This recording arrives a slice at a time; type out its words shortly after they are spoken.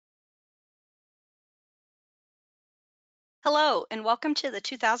Hello, and welcome to the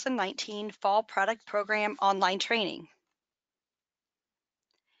 2019 Fall Product Program online training.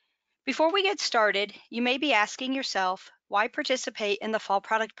 Before we get started, you may be asking yourself, why participate in the Fall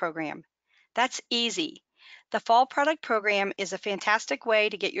Product Program? That's easy. The Fall Product Program is a fantastic way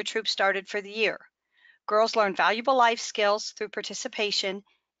to get your troops started for the year. Girls learn valuable life skills through participation,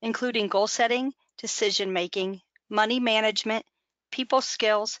 including goal setting, decision making, money management, people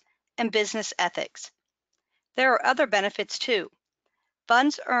skills, and business ethics. There are other benefits too.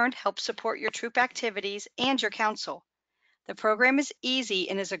 Funds earned help support your troop activities and your council. The program is easy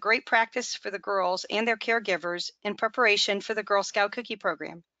and is a great practice for the girls and their caregivers in preparation for the Girl Scout Cookie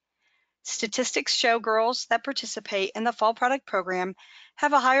Program. Statistics show girls that participate in the Fall Product Program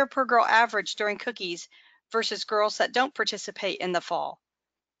have a higher per girl average during cookies versus girls that don't participate in the fall.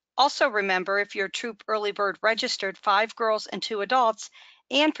 Also remember, if your troop early bird registered 5 girls and 2 adults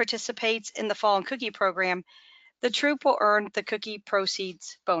and participates in the Fall and Cookie Program, the troop will earn the cookie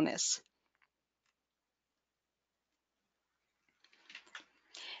proceeds bonus.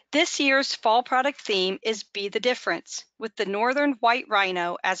 This year's fall product theme is Be the Difference, with the northern white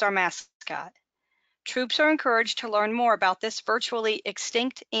rhino as our mascot. Troops are encouraged to learn more about this virtually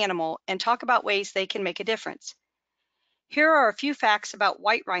extinct animal and talk about ways they can make a difference. Here are a few facts about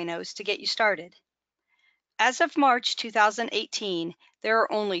white rhinos to get you started. As of March 2018, there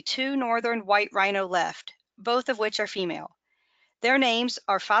are only 2 northern white rhino left, both of which are female. Their names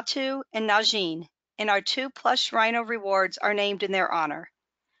are Fatu and Najin, and our 2 plush rhino rewards are named in their honor.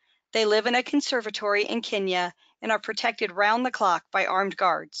 They live in a conservatory in Kenya and are protected round the clock by armed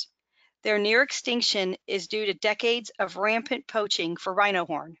guards. Their near extinction is due to decades of rampant poaching for rhino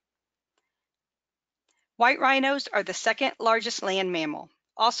horn. White rhinos are the second largest land mammal.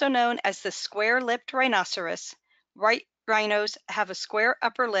 Also known as the square-lipped rhinoceros, white rhinos have a square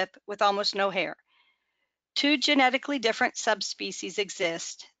upper lip with almost no hair. 2 genetically different subspecies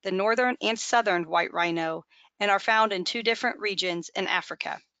exist, the northern and southern white rhino, and are found in 2 different regions in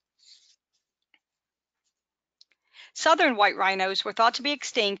Africa. Southern white rhinos were thought to be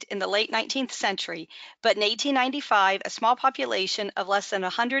extinct in the late 19th century, but in 1895, a small population of less than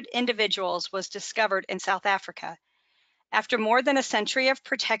 100 individuals was discovered in South Africa. After more than a century of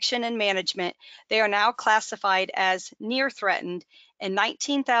protection and management, they are now classified as near threatened, and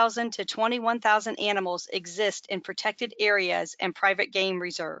 19,000 to 21,000 animals exist in protected areas and private game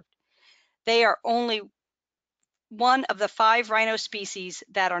reserved. They are only one of the 5 rhino species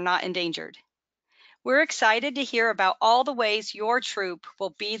that are not endangered. We're excited to hear about all the ways your troop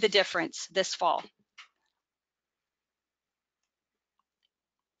will be the difference this fall.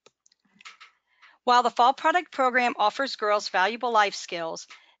 While the Fall Product Program offers girls valuable life skills,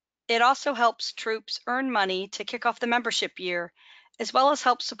 it also helps troops earn money to kick off the membership year, as well as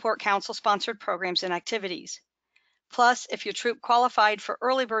help support council-sponsored programs and activities. Plus, if your troop qualified for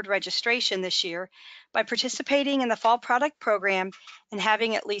early bird registration this year, by participating in the Fall Product Program and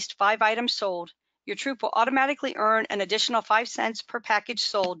having at least 5 items sold, your troop will automatically earn an additional 5 cents per package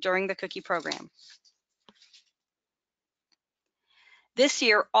sold during the cookie program. This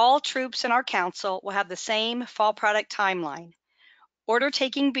year, all troops in our council will have the same fall product timeline. Order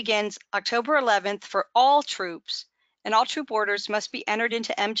taking begins October 11th for all troops, and all troop orders must be entered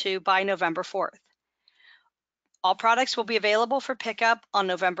into M2 by November 4th. All products will be available for pickup on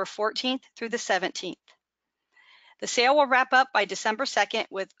November 14th through the 17th. The sale will wrap up by December 2nd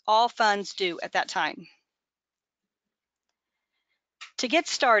with all funds due at that time. To get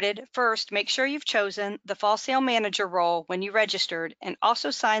started, first make sure you've chosen the Fall Sale Manager role when you registered and also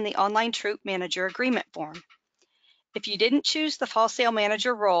sign the online Troop Manager Agreement form. If you didn't choose the Fall Sale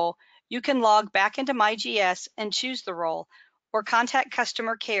Manager role, you can log back into MyGS and choose the role or contact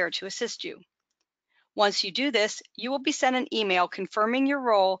customer care to assist you. Once you do this, you will be sent an email confirming your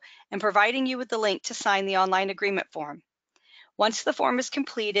role and providing you with the link to sign the online agreement form. Once the form is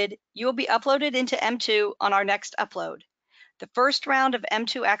completed, you will be uploaded into M2 on our next upload. The first round of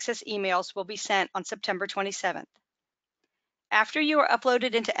M2 access emails will be sent on September 27th. After you are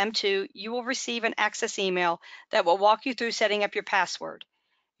uploaded into M2, you will receive an access email that will walk you through setting up your password.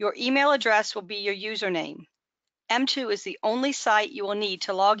 Your email address will be your username. M2 is the only site you will need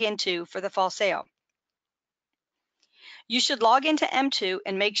to log into for the fall sale. You should log into M2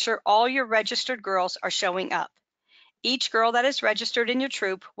 and make sure all your registered girls are showing up. Each girl that is registered in your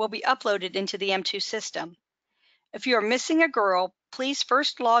troop will be uploaded into the M2 system. If you are missing a girl, please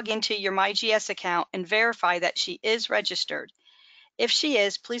first log into your MyGS account and verify that she is registered. If she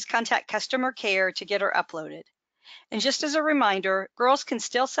is, please contact customer care to get her uploaded. And just as a reminder, girls can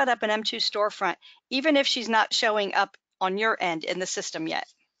still set up an M2 storefront even if she's not showing up on your end in the system yet.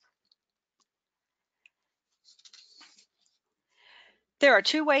 There are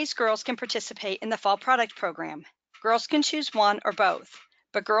two ways girls can participate in the fall product program. Girls can choose one or both,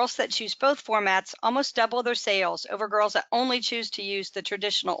 but girls that choose both formats almost double their sales over girls that only choose to use the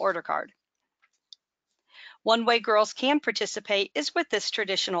traditional order card. One way girls can participate is with this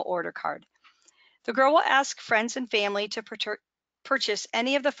traditional order card. The girl will ask friends and family to purchase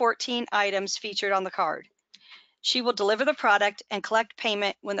any of the 14 items featured on the card. She will deliver the product and collect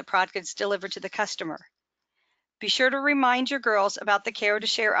payment when the product is delivered to the customer. Be sure to remind your girls about the Care to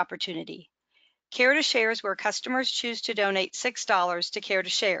Share opportunity. Care to Share is where customers choose to donate $6 to Care to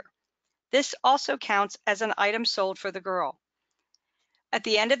Share. This also counts as an item sold for the girl. At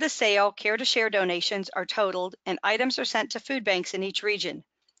the end of the sale, Care to Share donations are totaled and items are sent to food banks in each region.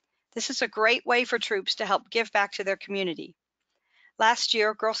 This is a great way for troops to help give back to their community. Last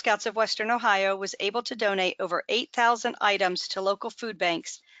year, Girl Scouts of Western Ohio was able to donate over 8,000 items to local food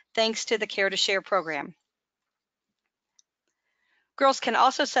banks thanks to the Care to Share program. Girls can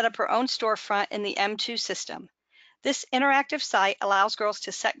also set up her own storefront in the M2 system. This interactive site allows girls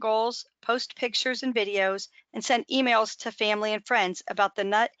to set goals, post pictures and videos, and send emails to family and friends about the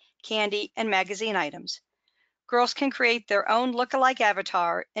nut, candy, and magazine items. Girls can create their own look-alike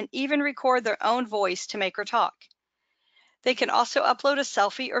avatar and even record their own voice to make her talk. They can also upload a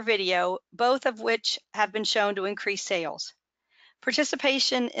selfie or video, both of which have been shown to increase sales.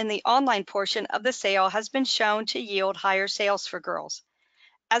 Participation in the online portion of the sale has been shown to yield higher sales for girls.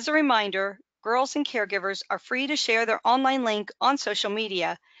 As a reminder, girls and caregivers are free to share their online link on social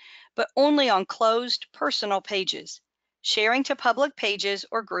media, but only on closed personal pages. Sharing to public pages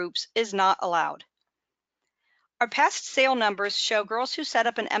or groups is not allowed. Our past sale numbers show girls who set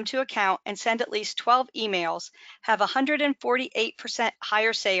up an M2 account and send at least 12 emails have 148%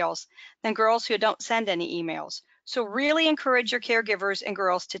 higher sales than girls who don't send any emails. So really encourage your caregivers and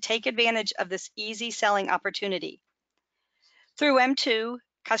girls to take advantage of this easy selling opportunity. Through M2,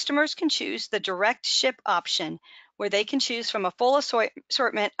 customers can choose the direct ship option, where they can choose from a full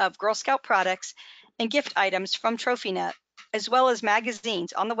assortment of Girl Scout products and gift items from TrophyNut, as well as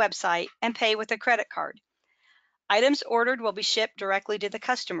magazines on the website, and pay with a credit card. Items ordered will be shipped directly to the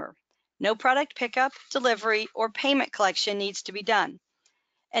customer. No product pickup, delivery, or payment collection needs to be done.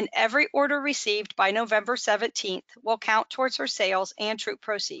 And every order received by November 17th will count towards her sales and troop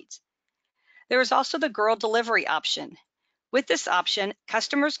proceeds. There is also the Girl Delivery option. With this option,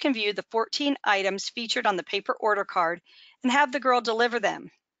 customers can view the 14 items featured on the paper order card and have the girl deliver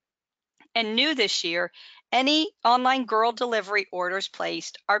them. And new this year, any online girl delivery orders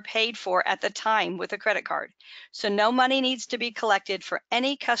placed are paid for at the time with a credit card. So no money needs to be collected for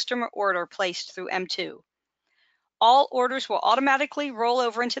any customer order placed through M2. All orders will automatically roll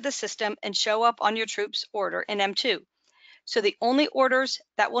over into the system and show up on your troop's order in M2. So the only orders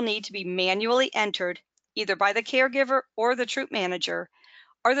that will need to be manually entered, either by the caregiver or the troop manager,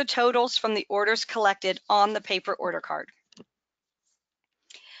 are the totals from the orders collected on the paper order card.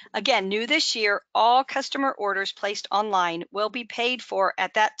 Again, new this year, all customer orders placed online will be paid for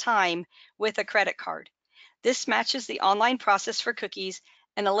at that time with a credit card. This matches the online process for cookies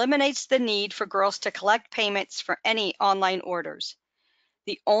and eliminates the need for girls to collect payments for any online orders.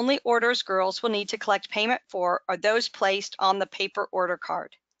 The only orders girls will need to collect payment for are those placed on the paper order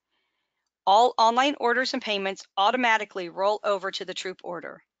card. All online orders and payments automatically roll over to the troop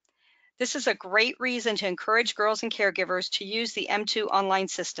order. This is a great reason to encourage girls and caregivers to use the M2 online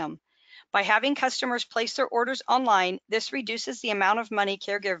system. By having customers place their orders online, this reduces the amount of money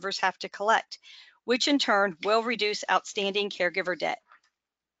caregivers have to collect, which in turn will reduce outstanding caregiver debt.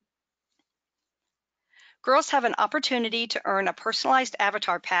 Girls have an opportunity to earn a personalized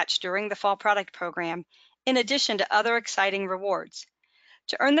avatar patch during the fall product program, in addition to other exciting rewards.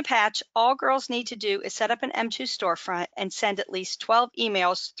 To earn the patch, all girls need to do is set up an M2 storefront and send at least 12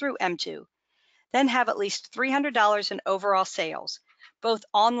 emails through M2. Then have at least $300 in overall sales. Both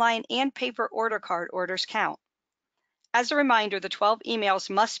online and paper order card orders count. As a reminder, the 12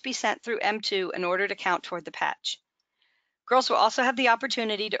 emails must be sent through M2 in order to count toward the patch. Girls will also have the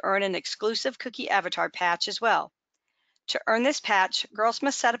opportunity to earn an exclusive cookie avatar patch as well. To earn this patch, girls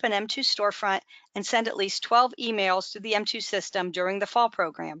must set up an M2 storefront and send at least 12 emails through the M2 system during the fall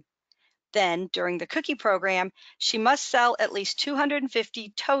program. Then, during the cookie program, she must sell at least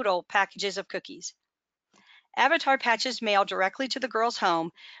 250 total packages of cookies. Avatar patches mail directly to the girl's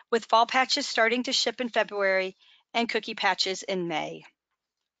home, with fall patches starting to ship in February and cookie patches in May.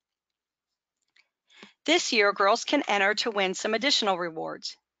 This year, girls can enter to win some additional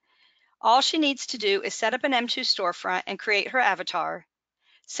rewards. All she needs to do is set up an M2 storefront and create her avatar,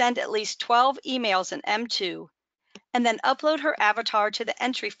 send at least 12 emails in M2, and then upload her avatar to the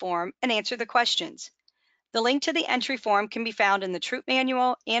entry form and answer the questions. The link to the entry form can be found in the Troop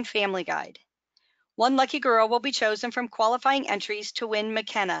Manual and Family Guide. One lucky girl will be chosen from qualifying entries to win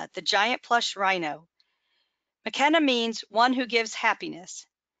McKenna, the giant plush rhino. McKenna means one who gives happiness.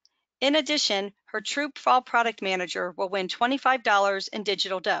 In addition, her Troop Fall Product Manager will win $25 in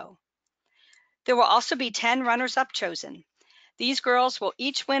digital dough. There will also be 10 runners-up chosen. These girls will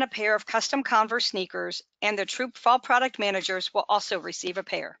each win a pair of custom Converse sneakers, and the Troop Fall Product Managers will also receive a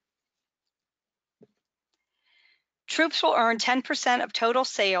pair. Troops will earn 10% of total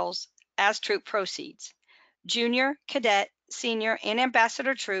sales as troop proceeds. Junior, cadet, senior, and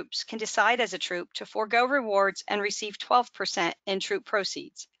ambassador troops can decide as a troop to forego rewards and receive 12% in troop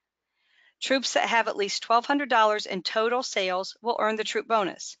proceeds. Troops that have at least $1,200 in total sales will earn the troop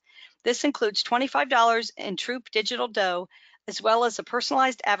bonus. This includes $25 in troop digital dough, as well as a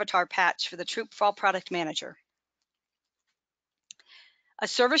personalized avatar patch for the Troop Fall Product Manager. A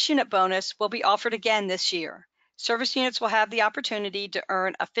service unit bonus will be offered again this year. Service units will have the opportunity to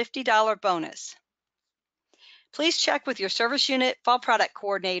earn a $50 bonus. Please check with your service unit fall product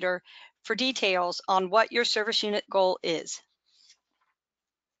coordinator for details on what your service unit goal is.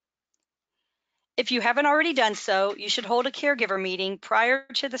 If you haven't already done so, you should hold a caregiver meeting prior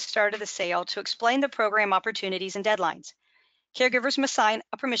to the start of the sale to explain the program opportunities and deadlines. Caregivers must sign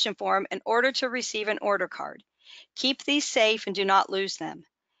a permission form in order to receive an order card. Keep these safe and do not lose them.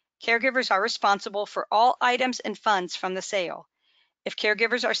 Caregivers are responsible for all items and funds from the sale. If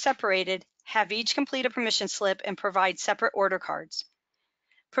caregivers are separated, have each complete a permission slip and provide separate order cards.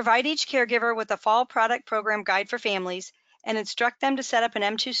 Provide each caregiver with a fall product program guide for families and instruct them to set up an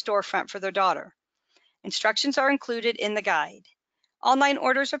M2 storefront for their daughter. Instructions are included in the guide. Online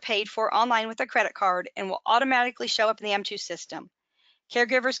orders are paid for online with a credit card and will automatically show up in the M2 system.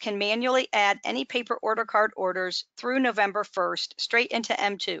 Caregivers can manually add any paper order card orders through November 1st straight into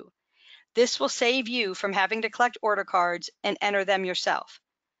M2. This will save you from having to collect order cards and enter them yourself.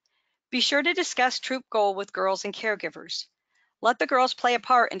 Be sure to discuss troop goal with girls and caregivers. Let the girls play a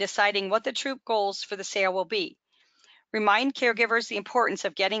part in deciding what the troop goals for the sale will be. Remind caregivers the importance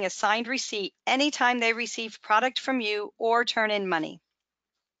of getting a signed receipt anytime they receive product from you or turn in money.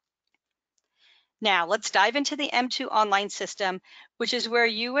 Now, let's dive into the M2 online system, which is where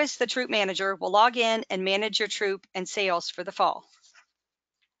you as the troop manager will log in and manage your troop and sales for the fall.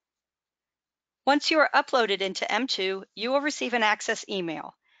 Once you are uploaded into M2, you will receive an access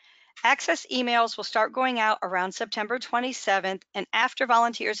email. Access emails will start going out around September 27th and after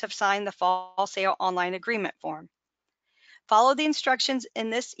volunteers have signed the fall sale online agreement form. Follow the instructions in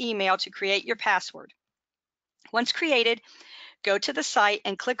this email to create your password. Once created, go to the site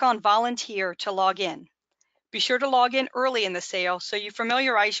and click on Volunteer to log in. Be sure to log in early in the sale so you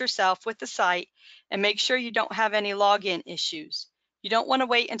familiarize yourself with the site and make sure you don't have any login issues. You don't want to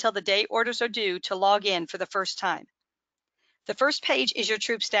wait until the day orders are due to log in for the first time. The first page is your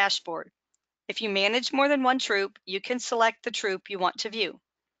troop's dashboard. If you manage more than one troop, you can select the troop you want to view.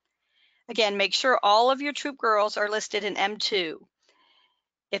 Again, make sure all of your troop girls are listed in M2.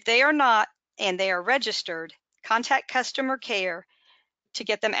 If they are not and they are registered, contact customer care to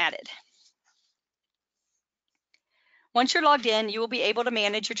get them added. Once you're logged in, you will be able to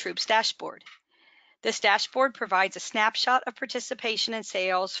manage your troop's dashboard. This dashboard provides a snapshot of participation in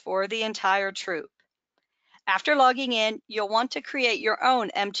sales for the entire troop. After logging in, you'll want to create your own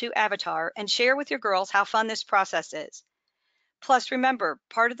M2 avatar and share with your girls how fun this process is. Plus, remember,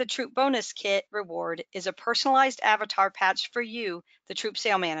 part of the Troop Bonus Kit reward is a personalized avatar patch for you, the Troop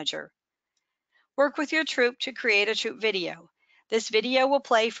Sale Manager. Work with your troop to create a troop video. This video will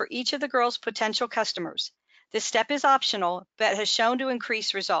play for each of the girls' potential customers. This step is optional, but has shown to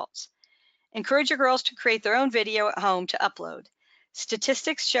increase results. Encourage your girls to create their own video at home to upload.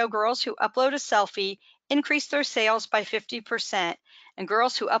 Statistics show girls who upload a selfie increase their sales by 50%, and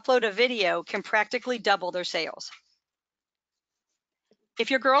girls who upload a video can practically double their sales. If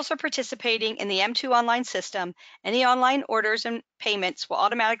your girls are participating in the M2 online system, any online orders and payments will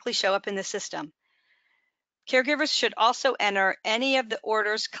automatically show up in the system. Caregivers should also enter any of the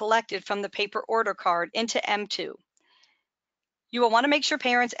orders collected from the paper order card into M2. You will want to make sure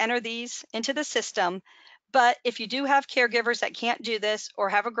parents enter these into the system, but if you do have caregivers that can't do this or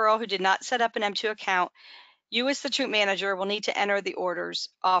have a girl who did not set up an M2 account, you as the troop manager will need to enter the orders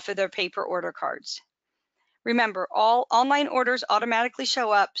off of their paper order cards. Remember, all online orders automatically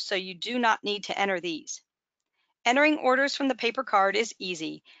show up, so you do not need to enter these. Entering orders from the paper card is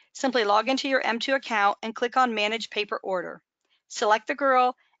easy. Simply log into your M2 account and click on Manage Paper Order. Select the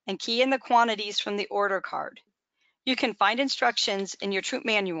girl and key in the quantities from the order card. You can find instructions in your troop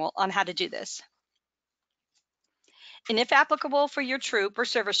manual on how to do this. And if applicable for your troop or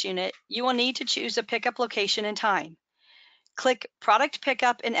service unit, you will need to choose a pickup location and time. Click Product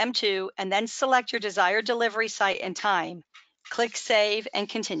Pickup in M2 and then select your desired delivery site and time. Click Save and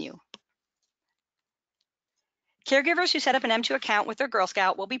continue. Caregivers who set up an M2 account with their Girl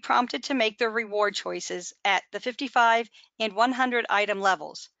Scout will be prompted to make their reward choices at the 55 and 100 item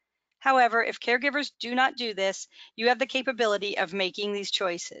levels. However, if caregivers do not do this, you have the capability of making these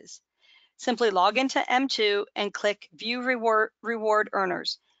choices. Simply log into M2 and click View Reward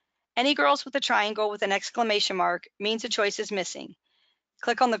Earners. Any girls with a triangle with an exclamation mark means a choice is missing.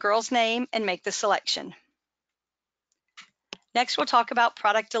 Click on the girl's name and make the selection. Next, we'll talk about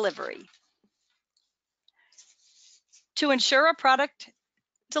product delivery. To ensure a product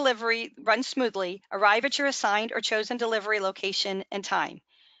delivery runs smoothly, arrive at your assigned or chosen delivery location and time.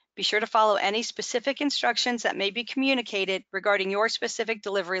 Be sure to follow any specific instructions that may be communicated regarding your specific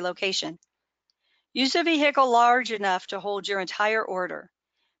delivery location. Use a vehicle large enough to hold your entire order.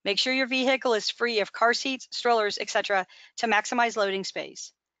 Make sure your vehicle is free of car seats, strollers, etc. to maximize loading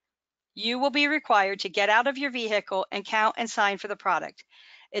space. You will be required to get out of your vehicle and count and sign for the product.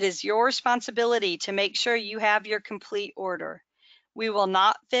 It is your responsibility to make sure you have your complete order. We will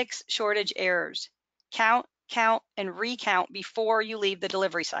not fix shortage errors. Count, and recount before you leave the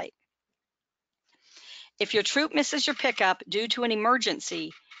delivery site. If your troop misses your pickup due to an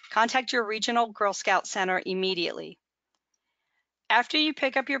emergency, contact your regional Girl Scout center immediately. After you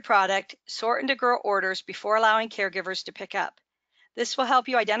pick up your product, sort into girl orders before allowing caregivers to pick up. This will help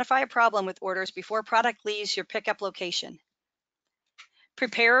you identify a problem with orders before product leaves your pickup location.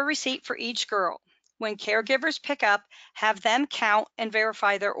 Prepare a receipt for each girl. When caregivers pick up, have them count and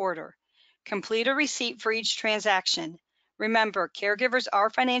verify their order. Complete a receipt for each transaction. Remember, caregivers are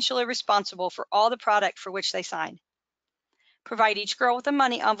financially responsible for all the product for which they sign. Provide each girl with a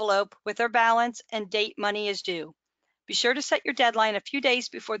money envelope with their balance and date money is due. Be sure to set your deadline a few days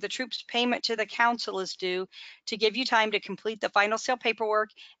before the troop's payment to the council is due to give you time to complete the final sale paperwork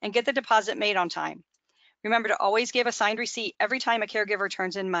and get the deposit made on time. Remember to always give a signed receipt every time a caregiver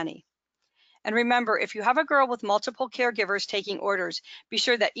turns in money. And remember, if you have a girl with multiple caregivers taking orders, be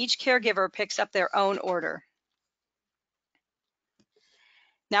sure that each caregiver picks up their own order.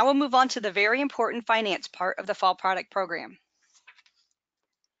 Now we'll move on to the very important finance part of the fall product program.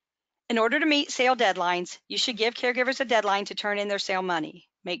 In order to meet sale deadlines, you should give caregivers a deadline to turn in their sale money.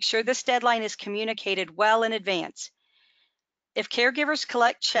 Make sure this deadline is communicated well in advance. If caregivers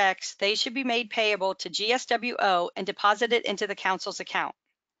collect checks, they should be made payable to GSWO and deposited into the council's account.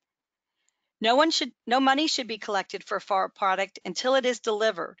 No money should be collected for a fall product until it is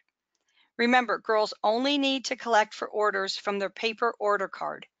delivered. Remember, girls only need to collect for orders from their paper order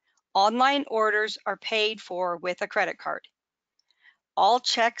card. Online orders are paid for with a credit card. All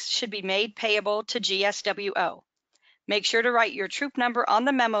checks should be made payable to GSWO. Make sure to write your troop number on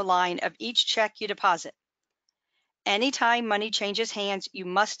the memo line of each check you deposit. Anytime money changes hands, you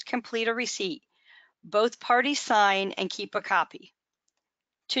must complete a receipt. Both parties sign and keep a copy.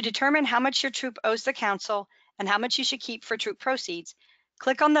 To determine how much your troop owes the council and how much you should keep for troop proceeds,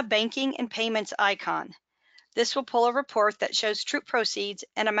 click on the Banking and Payments icon. This will pull a report that shows troop proceeds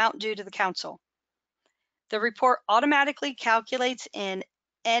and amount due to the council. The report automatically calculates in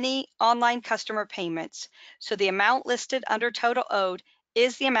any online customer payments, so the amount listed under total owed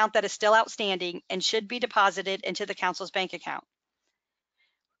is the amount that is still outstanding and should be deposited into the council's bank account.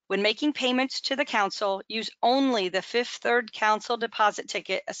 When making payments to the council, use only the Fifth Third Council deposit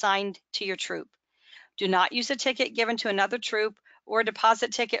ticket assigned to your troop. Do not use a ticket given to another troop or a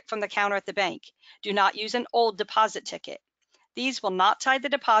deposit ticket from the counter at the bank. Do not use an old deposit ticket. These will not tie the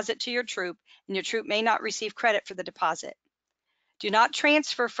deposit to your troop, and your troop may not receive credit for the deposit. Do not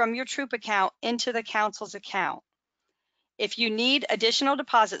transfer from your troop account into the council's account. If you need additional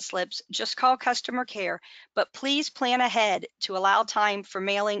deposit slips, just call customer care, but please plan ahead to allow time for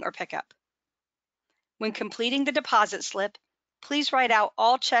mailing or pickup. When completing the deposit slip, please write out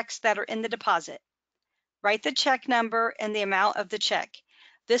all checks that are in the deposit. Write the check number and the amount of the check.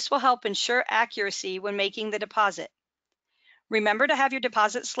 This will help ensure accuracy when making the deposit. Remember to have your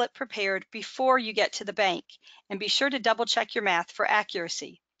deposit slip prepared before you get to the bank, and be sure to double check your math for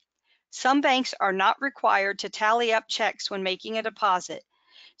accuracy. Some banks are not required to tally up checks when making a deposit,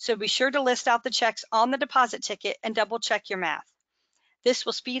 so be sure to list out the checks on the deposit ticket and double check your math. This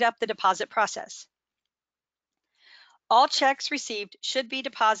will speed up the deposit process. All checks received should be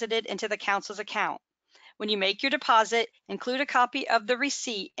deposited into the council's account. When you make your deposit, include a copy of the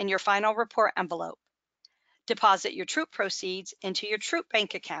receipt in your final report envelope. Deposit your troop proceeds into your troop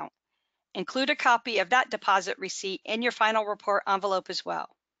bank account. Include a copy of that deposit receipt in your final report envelope as well.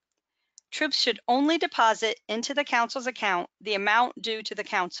 Troops should only deposit into the council's account the amount due to the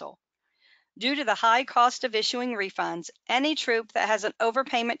council. Due to the high cost of issuing refunds, any troop that has an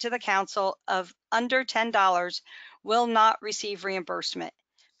overpayment to the council of under $10 will not receive reimbursement.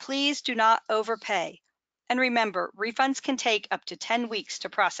 Please do not overpay. And remember, refunds can take up to 10 weeks to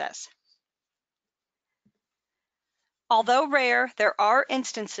process. Although rare, there are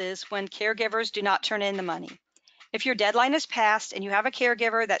instances when caregivers do not turn in the money. If your deadline is passed and you have a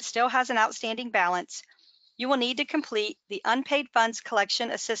caregiver that still has an outstanding balance, you will need to complete the Unpaid Funds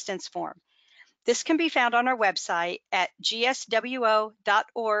Collection Assistance Form. This can be found on our website at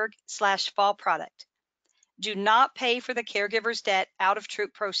gswo.org/fallproduct. Do not pay for the caregiver's debt out of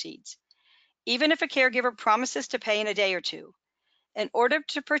troop proceeds, even if a caregiver promises to pay in a day or two. In order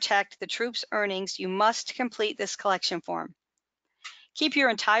to protect the troop's earnings, you must complete this collection form. Keep your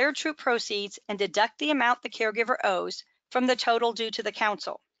entire troop proceeds and deduct the amount the caregiver owes from the total due to the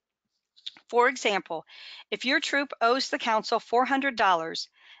council. For example, if your troop owes the council $400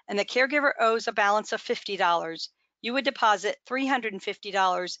 and the caregiver owes a balance of $50, you would deposit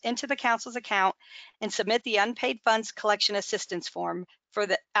 $350 into the council's account and submit the Unpaid Funds Collection Assistance Form for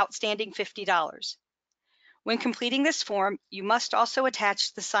the outstanding $50. When completing this form, you must also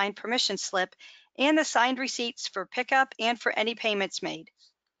attach the signed permission slip and the signed receipts for pickup and for any payments made.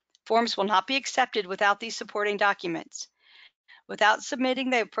 Forms will not be accepted without these supporting documents. Without submitting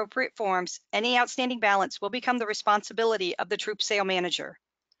the appropriate forms, any outstanding balance will become the responsibility of the troop sale manager.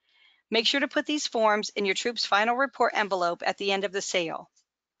 Make sure to put these forms in your troop's final report envelope at the end of the sale.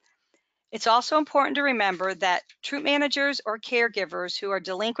 It's also important to remember that troop managers or caregivers who are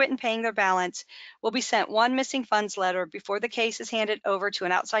delinquent in paying their balance will be sent one missing funds letter before the case is handed over to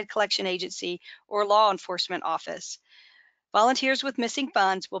an outside collection agency or law enforcement office. Volunteers with missing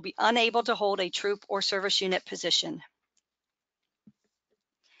funds will be unable to hold a troop or service unit position.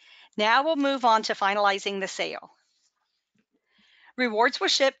 Now we'll move on to finalizing the sale. Rewards will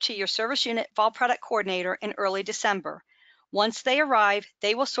ship to your service unit fall product coordinator in early December. Once they arrive,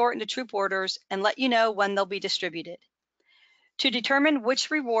 they will sort into troop orders and let you know when they'll be distributed. To determine which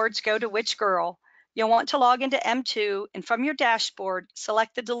rewards go to which girl, you'll want to log into M2 and from your dashboard,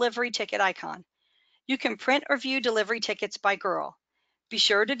 select the delivery ticket icon. You can print or view delivery tickets by girl. Be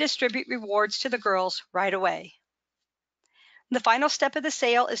sure to distribute rewards to the girls right away. The final step of the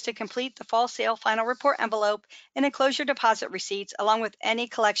sale is to complete the fall sale final report envelope and enclose your deposit receipts along with any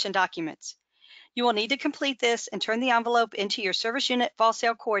collection documents. You will need to complete this and turn the envelope into your service unit fall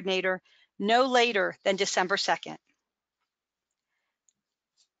sale coordinator no later than December 2nd.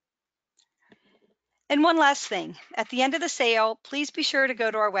 And one last thing, at the end of the sale, please be sure to go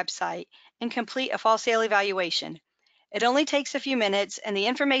to our website and complete a fall sale evaluation. It only takes a few minutes and the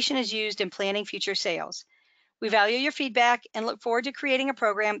information is used in planning future sales. We value your feedback and look forward to creating a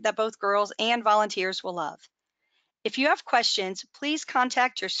program that both girls and volunteers will love. If you have questions, please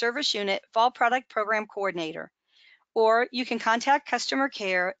contact your service unit fall product program coordinator, or you can contact customer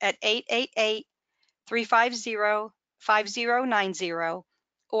care at 888-350-5090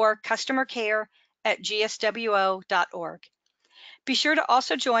 or customercare@gswo.org. Be sure to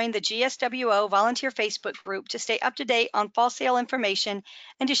also join the GSWO Volunteer Facebook group to stay up to date on fall sale information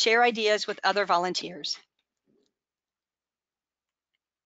and to share ideas with other volunteers.